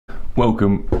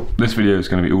Welcome. This video is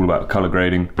going to be all about color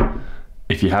grading.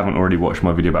 If you haven't already watched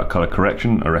my video about color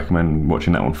correction, I recommend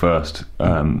watching that one first.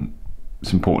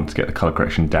 It's important to get the color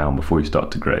correction down before you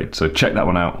start to grade. So check that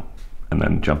one out and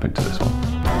then jump into this one.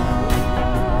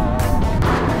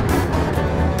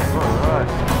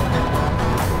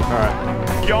 All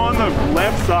right. Go on the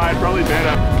left side, probably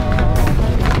better.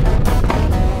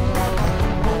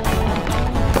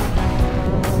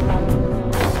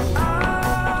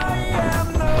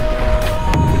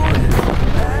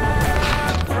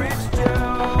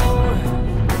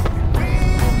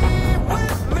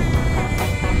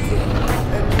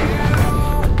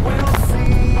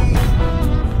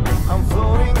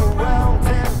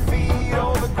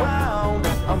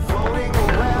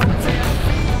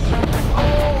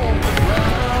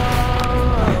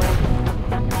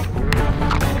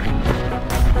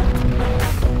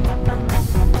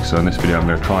 So in this video I'm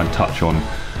going to try and touch on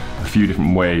a few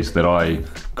different ways that I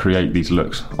create these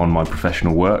looks on my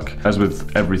professional work. As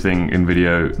with everything in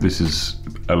video, this is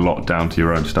a lot down to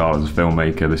your own style as a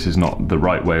filmmaker. This is not the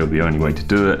right way or the only way to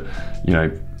do it. You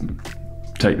know,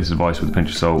 take this advice with a pinch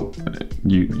of salt.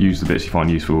 You use the bits you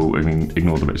find useful and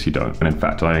ignore the bits you don't. And in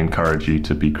fact, I encourage you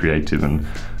to be creative and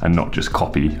not just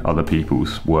copy other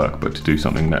people's work, but to do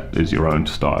something that is your own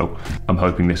style. I'm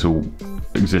hoping this will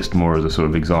exist more as a sort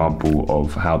of example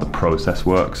of how the process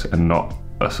works and not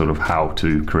a sort of how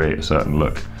to create a certain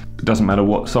look. It doesn't matter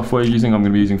what software you're using. I'm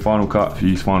going to be using Final Cut. If you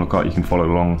use Final Cut, you can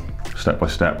follow along step by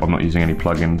step. I'm not using any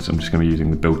plugins. I'm just going to be using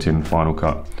the built-in Final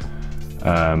Cut.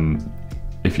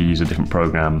 If you use a different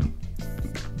program,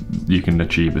 you can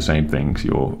achieve the same things.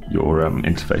 Your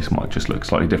interface might just look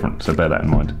slightly different, so bear that in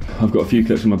mind. I've got a few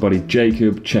clips from my buddy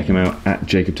Jacob. Check him out at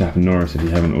Jacob Tappan Norris if you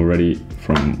haven't already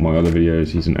from my other videos.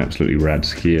 He's an absolutely rad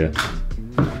skier.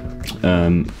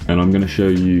 And I'm going to show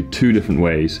you two different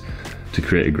ways to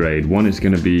create a grade. One is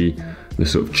going to be the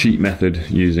sort of cheat method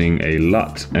using a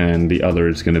LUT, and the other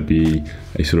is going to be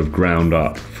a sort of ground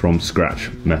up from scratch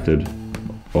method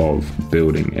of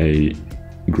building a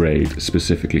grade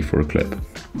specifically for a clip.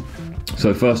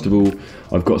 So first of all,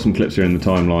 I've got some clips here in the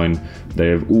timeline. They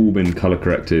have all been color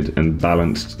corrected and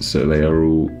balanced, so they are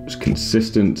all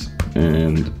consistent,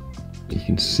 and you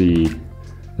can see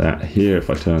that here.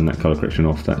 If I turn that color correction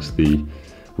off, that's the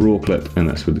raw clip and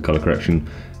that's with the color correction.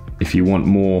 If you want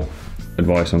more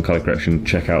advice on color correction,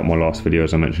 check out my last video,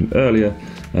 as I mentioned earlier,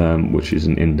 which is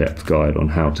an in-depth guide on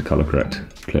how to color correct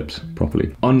clips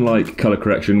properly. Unlike color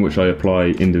correction, which I apply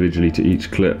individually to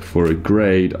each clip, for a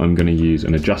grade I'm going to use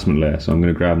an adjustment layer. So I'm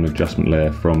going to grab an adjustment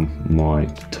layer from my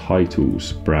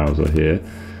titles browser here.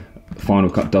 Final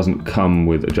Cut doesn't come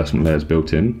with adjustment layers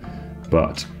built in,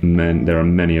 but there are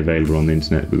many available on the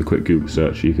internet. With a quick Google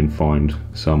search you can find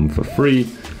some for free.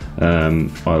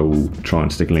 I will try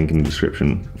and stick a link in the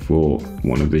description for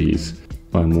one of these.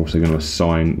 I'm also going to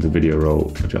assign the video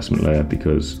roll adjustment layer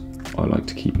because I like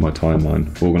to keep my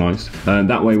timeline organized. And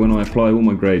that way, when I apply all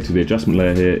my grade to the adjustment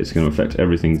layer here, it's going to affect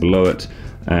everything below it.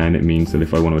 And it means that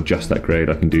if I want to adjust that grade,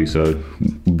 I can do so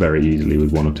very easily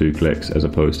with one or two clicks, as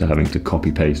opposed to having to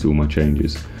copy paste all my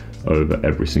changes over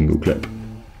every single clip.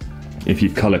 If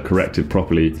you've color corrected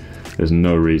properly, there's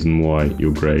no reason why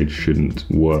your grade shouldn't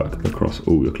work across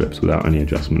all your clips without any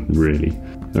adjustment, really.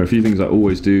 There are a few things I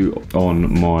always do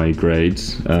on my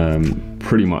grades,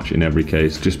 pretty much in every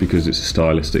case, just because it's a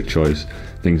stylistic choice,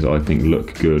 things that I think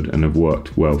look good and have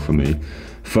worked well for me.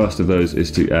 First of those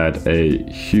is to add a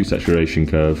hue saturation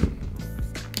curve.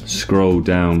 Scroll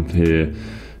down here,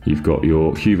 you've got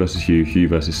your hue versus hue, hue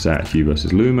versus sat, hue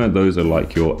versus luma. Those are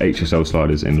like your HSL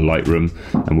sliders in Lightroom,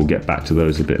 and we'll get back to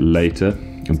those a bit later.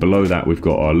 And below that we've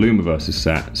got our luma versus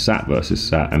sat, sat versus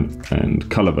sat, and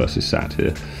color versus sat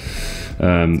here.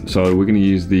 So we're going to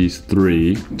use these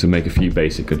three to make a few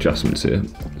basic adjustments here.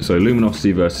 So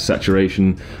luminosity versus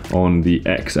saturation. On the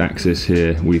x-axis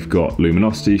here we've got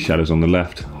luminosity, shadows on the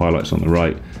left, highlights on the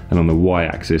right, and on the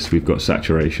y-axis we've got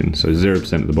saturation. So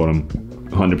 0% at the bottom,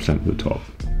 100% at the top.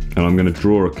 And I'm going to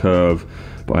draw a curve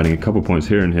by adding a couple points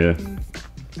here and here.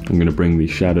 I'm going to bring the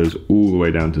shadows all the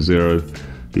way down to 0,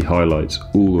 the highlights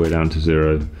all the way down to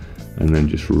 0, and then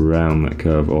just round that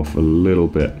curve off a little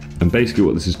bit. And basically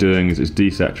what this is doing is it's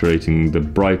desaturating the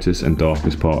brightest and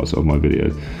darkest parts of my video.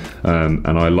 And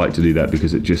I like to do that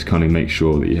because it just kind of makes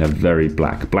sure that you have very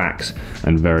black blacks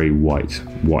and very white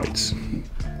whites.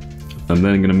 I'm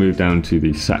then going to move down to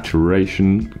the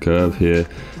saturation curve here,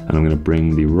 and I'm going to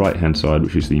bring the right hand side,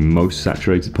 which is the most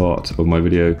saturated part of my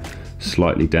video,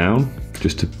 slightly down,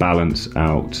 just to balance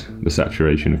out the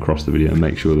saturation across the video and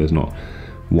make sure there's not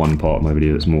one part of my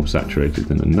video that's more saturated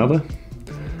than another.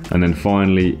 And then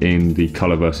finally, in the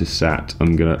color versus sat,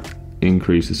 I'm gonna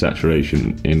increase the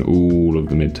saturation in all of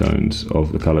the midtones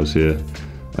of the colors here,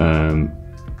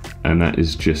 and that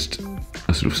is just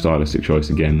a sort of stylistic choice.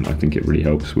 Again, I think it really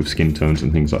helps with skin tones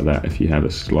and things like that if you have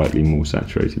a slightly more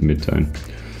saturated midtone.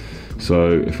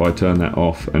 So if I turn that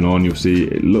off and on, you'll see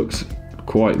it looks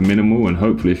quite minimal, and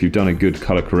hopefully if you've done a good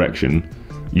color correction,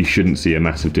 you shouldn't see a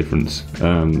massive difference.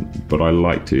 But I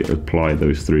like to apply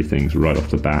those three things right off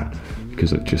the bat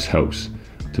because it just helps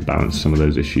to balance some of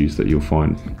those issues that you'll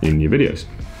find in your videos.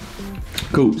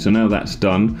 Cool, so now that's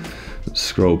done, let's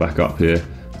scroll back up here.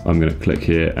 I'm going to click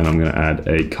here and I'm going to add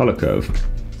a color curve.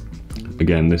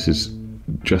 Again, this is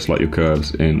just like your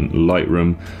curves in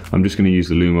Lightroom. I'm just going to use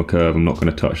the Luma curve. I'm not going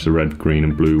to touch the red, green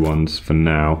and blue ones for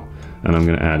now, and I'm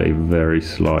going to add a very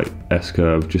slight S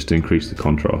curve just to increase the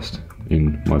contrast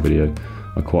in my video.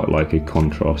 I quite like a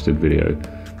contrasted video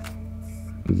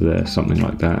there, something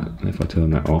like that, and if I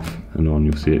turn that off and on,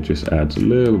 you'll see it just adds a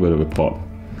little bit of a pop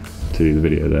to the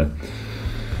video there.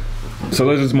 So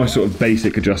those are my sort of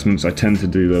basic adjustments. I tend to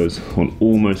do those on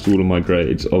almost all of my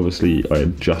grades. Obviously I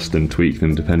adjust and tweak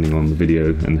them depending on the video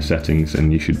and the settings,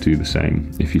 and you should do the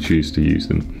same if you choose to use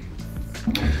them.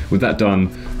 With that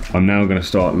done, I'm now going to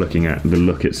start looking at the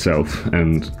look itself,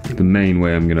 and the main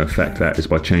way I'm going to affect that is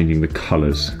by changing the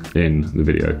colors in the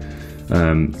video.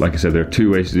 Like I said, there are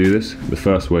two ways to do this. The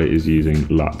first way is using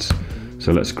LUTs.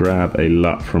 So let's grab a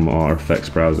LUT from our effects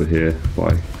browser here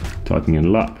by typing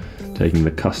in LUT, taking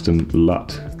the custom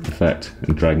LUT effect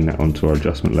and dragging that onto our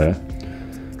adjustment layer.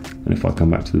 And if I come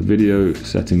back to the video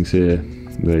settings here,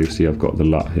 there you see I've got the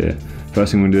LUT here.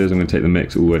 First thing I'm going to do is I'm going to take the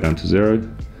mix all the way down to 0,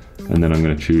 and then I'm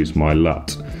going to choose my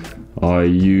LUT. I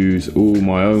use all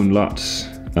my own LUTs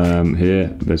here.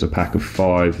 There's a pack of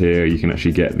 5 here. You can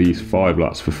actually get these 5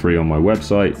 LUTs for free on my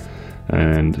website,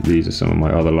 and these are some of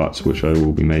my other LUTs which I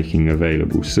will be making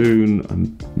available soon.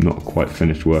 I'm not quite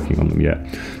finished working on them yet.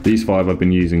 These 5 I've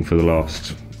been using for the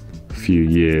last few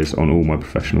years on all my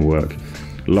professional work.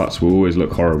 LUTs will always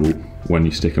look horrible when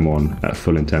you stick them on at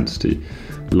full intensity.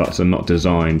 LUTs are not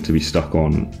designed to be stuck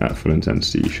on at full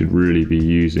intensity. You should really be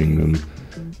using them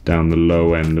down the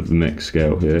low end of the mix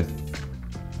scale here.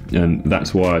 And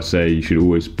that's why I say you should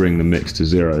always bring the mix to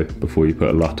 0 before you put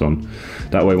a LUT on.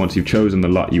 That way, once you've chosen the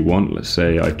LUT you want, let's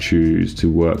say I choose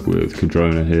to work with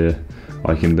Cadrona here,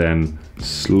 I can then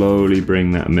slowly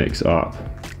bring that mix up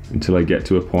until I get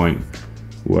to a point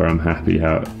where I'm happy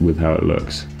with how it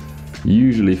looks.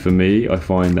 Usually for me, I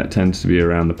find that tends to be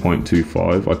around the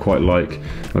 0.25. I quite like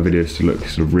my videos to look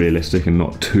sort of realistic and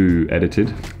not too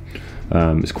edited.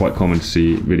 It's quite common to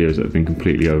see videos that have been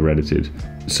completely over-edited.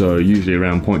 So usually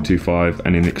around 0.25,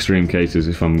 and in extreme cases,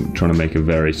 if I'm trying to make a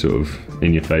very sort of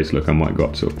in-your-face look, I might go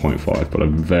up to a 0.5, but I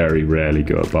very rarely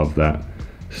go above that.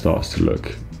 It starts to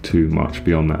look too much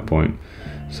beyond that point.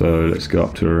 So let's go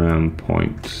up to around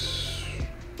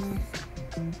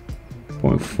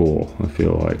 0.4, I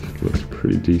feel like looks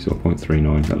pretty decent,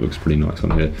 0.39, that looks pretty nice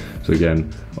on here. So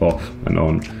again, off and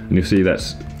on, and you'll see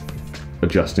that's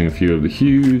adjusting a few of the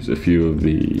hues, a few of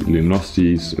the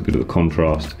luminosities, a bit of the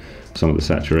contrast, some of the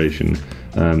saturation.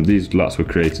 These LUTs were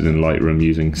created in Lightroom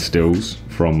using stills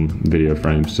from video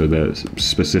frames, so they're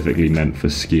specifically meant for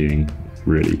skiing,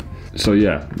 really. So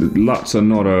yeah, LUTs are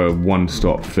not a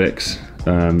one-stop fix.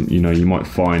 You know, you might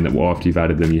find that after you've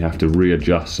added them, you have to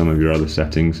readjust some of your other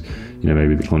settings. You know,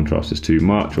 maybe the contrast is too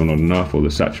much or not enough, or the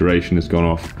saturation has gone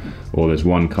off, or there's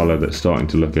one color that's starting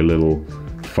to look a little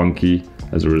funky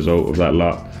as a result of that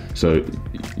LUT. So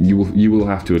you will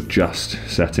have to adjust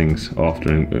settings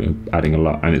after adding a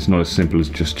LUT, and it's not as simple as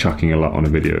just chucking a LUT on a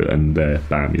video and there,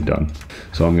 bam, you're done.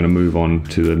 So I'm going to move on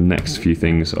to the next few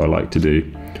things I like to do.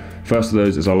 First of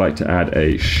those is I like to add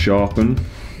a sharpen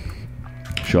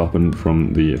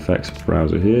from the effects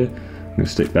browser here. I'm going to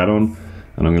stick that on,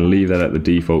 and I'm going to leave that at the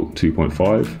default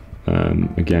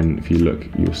 2.5. Again, if you look,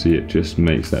 you'll see it just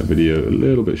makes that video a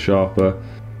little bit sharper.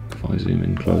 If I zoom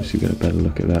in close, you get a better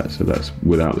look at that. So that's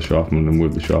without the sharpen and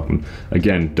with the sharpen.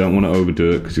 Again, don't want to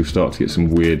overdo it because you'll start to get some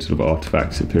weird sort of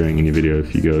artifacts appearing in your video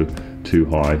if you go too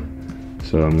high.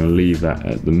 So I'm going to leave that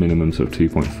at the minimum, sort of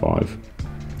 2.5.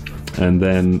 And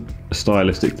then a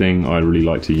stylistic thing I really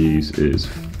like to use is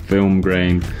film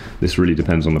grain. This really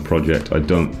depends on the project. I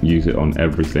don't use it on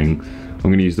everything. I'm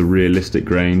going to use the realistic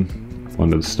grain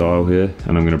under the style here,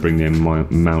 and I'm going to bring the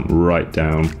amount right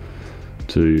down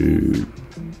to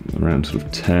around sort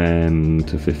of 10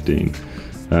 to 15.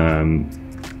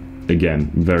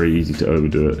 Again, very easy to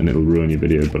overdo it and it'll ruin your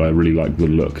video, but I really like the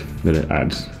look that it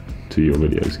adds to your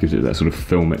videos. Gives it that sort of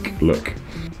filmic look.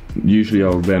 Usually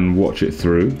I'll then watch it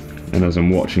through and as I'm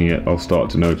watching it, I'll start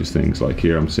to notice things. Like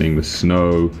here I'm seeing the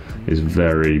snow is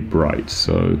very bright,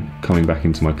 so coming back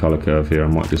into my color curve here, I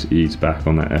might just ease back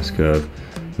on that S curve,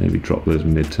 maybe drop those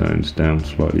midtones down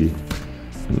slightly.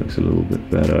 It looks a little bit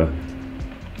better.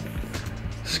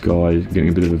 Sky, getting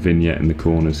a bit of a vignette in the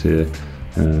corners here.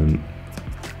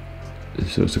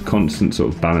 So it's a constant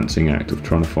sort of balancing act of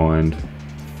trying to find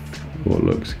what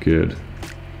looks good.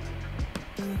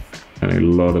 And a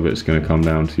lot of it's going to come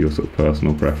down to your sort of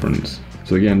personal preference.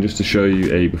 So again, just to show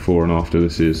you a before and after,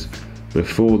 this is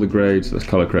before the grades, that's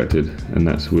color corrected, and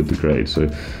that's with the grade. So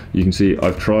you can see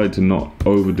I've tried to not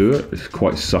overdo it. It's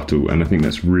quite subtle, and I think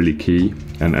that's really key.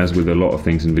 And as with a lot of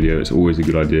things in video, it's always a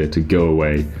good idea to go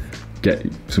away, get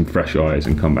some fresh eyes,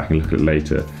 and come back and look at it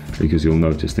later, because you'll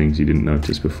notice things you didn't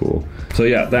notice before. So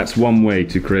yeah, that's one way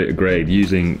to create a grade,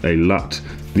 using a LUT.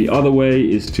 The other way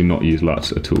is to not use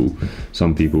LUTs at all.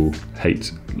 Some people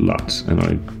hate LUTs, and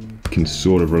I can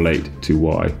sort of relate to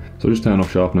why. So I'll just turn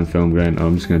off sharpen and film grain, and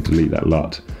I'm just going to delete that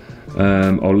LUT.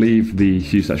 I'll leave the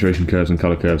hue, saturation curves and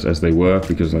color curves as they were,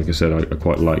 because like I said, I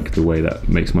quite like the way that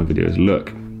makes my videos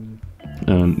look.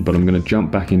 But I'm going to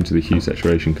jump back into the hue,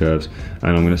 saturation curves,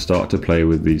 and I'm going to start to play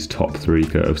with these top three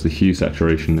curves, the hue,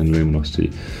 saturation and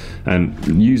luminosity. And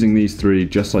using these three,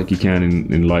 just like you can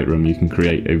in Lightroom, you can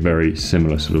create a very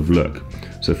similar sort of look.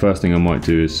 So first thing I might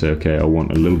do is say, okay, I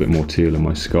want a little bit more teal in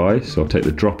my sky. So I'll take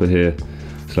the dropper here,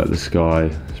 select the sky,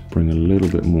 let's bring a little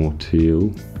bit more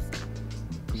teal.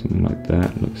 Something like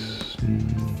that. Looks.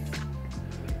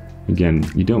 Again,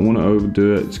 you don't want to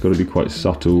overdo it, it's got to be quite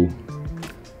subtle.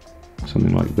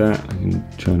 Something like that. I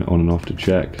can turn it on and off to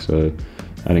check. So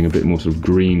adding a bit more sort of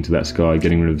green to that sky,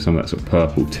 getting rid of some of that sort of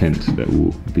purple tint that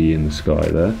will be in the sky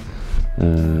there.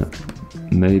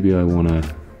 Maybe I want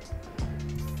to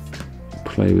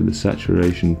play with the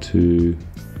saturation too.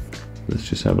 Let's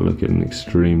just have a look at an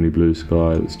extremely blue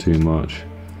sky that's too much,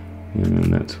 and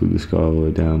that's with the sky all the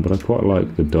way down. But I quite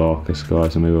like the darker sky,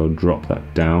 so maybe I'll drop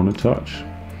that down a touch.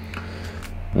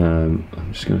 I'm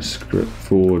just going to script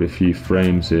forward a few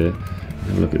frames here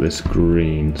and look at this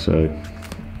green. So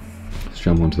let's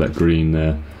jump onto that green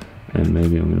there, and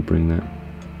maybe I'm going to bring that,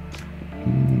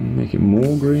 make it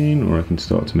more green, or I can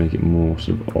start to make it more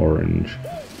sort of orange.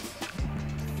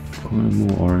 Kind of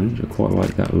more orange. I quite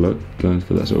like that look, going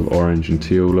for that sort of orange and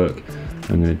teal look.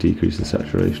 I'm going to decrease the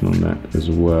saturation on that as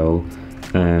well,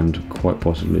 and quite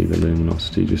possibly the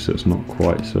luminosity, just so it's not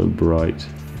quite so bright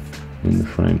in the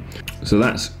frame. So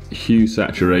that's hue,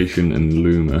 saturation and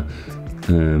luma.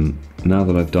 Now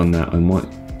that I've done that, I might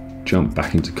jump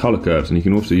back into color curves, and you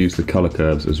can also use the color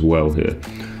curves as well here.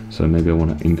 So maybe I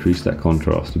want to increase that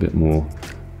contrast a bit more.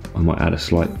 I might add a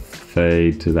slight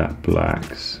fade to that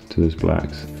blacks, to those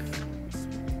blacks,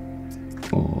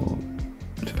 or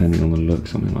depending on the look,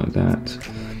 something like that.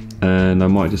 And I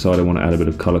might decide I want to add a bit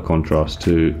of color contrast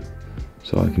too,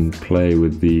 so I can play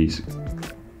with these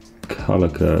color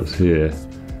curves here.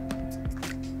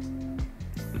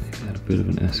 Maybe add a bit of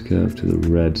an S curve to the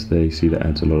reds there. You see that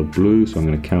adds a lot of blue, so I'm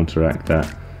going to counteract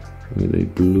that with a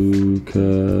blue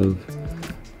curve,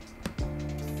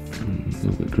 a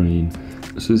little bit green.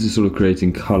 So this is sort of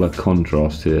creating color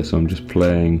contrast here, so I'm just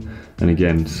playing, and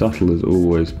again, subtle is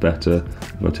always better.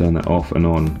 If I turn that off and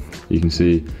on, you can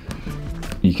see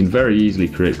you can very easily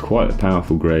create quite a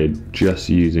powerful grade just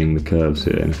using the curves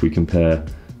here. And if we compare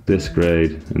this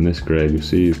grade and this grade, you'll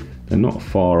see they're not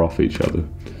far off each other.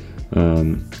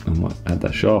 I might add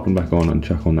that sharpen back on and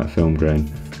chuck on that film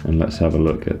grain, and let's have a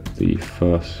look at the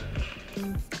first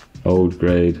old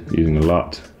grade using a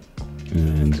LUT,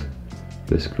 and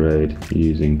this grade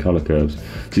using color curves.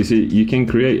 So you see, you can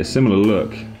create a similar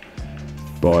look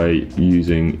by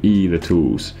using either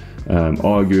tools.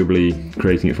 Arguably,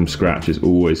 creating it from scratch is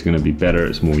always going to be better.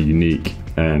 It's more unique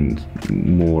and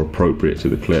more appropriate to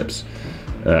the clips.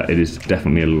 It is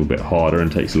definitely a little bit harder and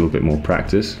takes a little bit more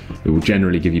practice. It will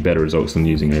generally give you better results than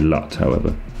using a LUT,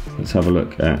 however. Let's have a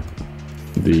look at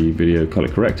the video color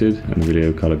corrected and the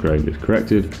video color graded.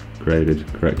 Corrected, graded,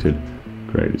 corrected,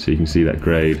 graded. So you can see that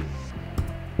grade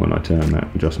when I turn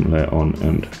that adjustment layer on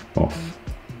and off.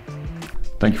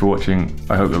 Thank you for watching.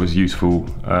 I hope that was useful.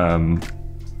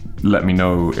 Let me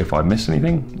know if I missed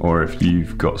anything, or if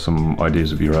you've got some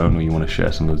ideas of your own, or you want to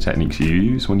share some of the techniques you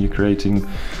use when you're creating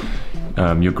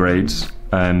your grades.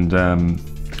 And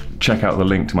check out the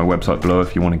link to my website below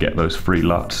if you want to get those free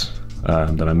LUTs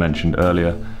that I mentioned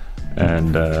earlier.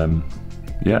 And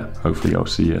yeah, hopefully I'll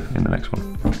see you in the next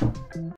one.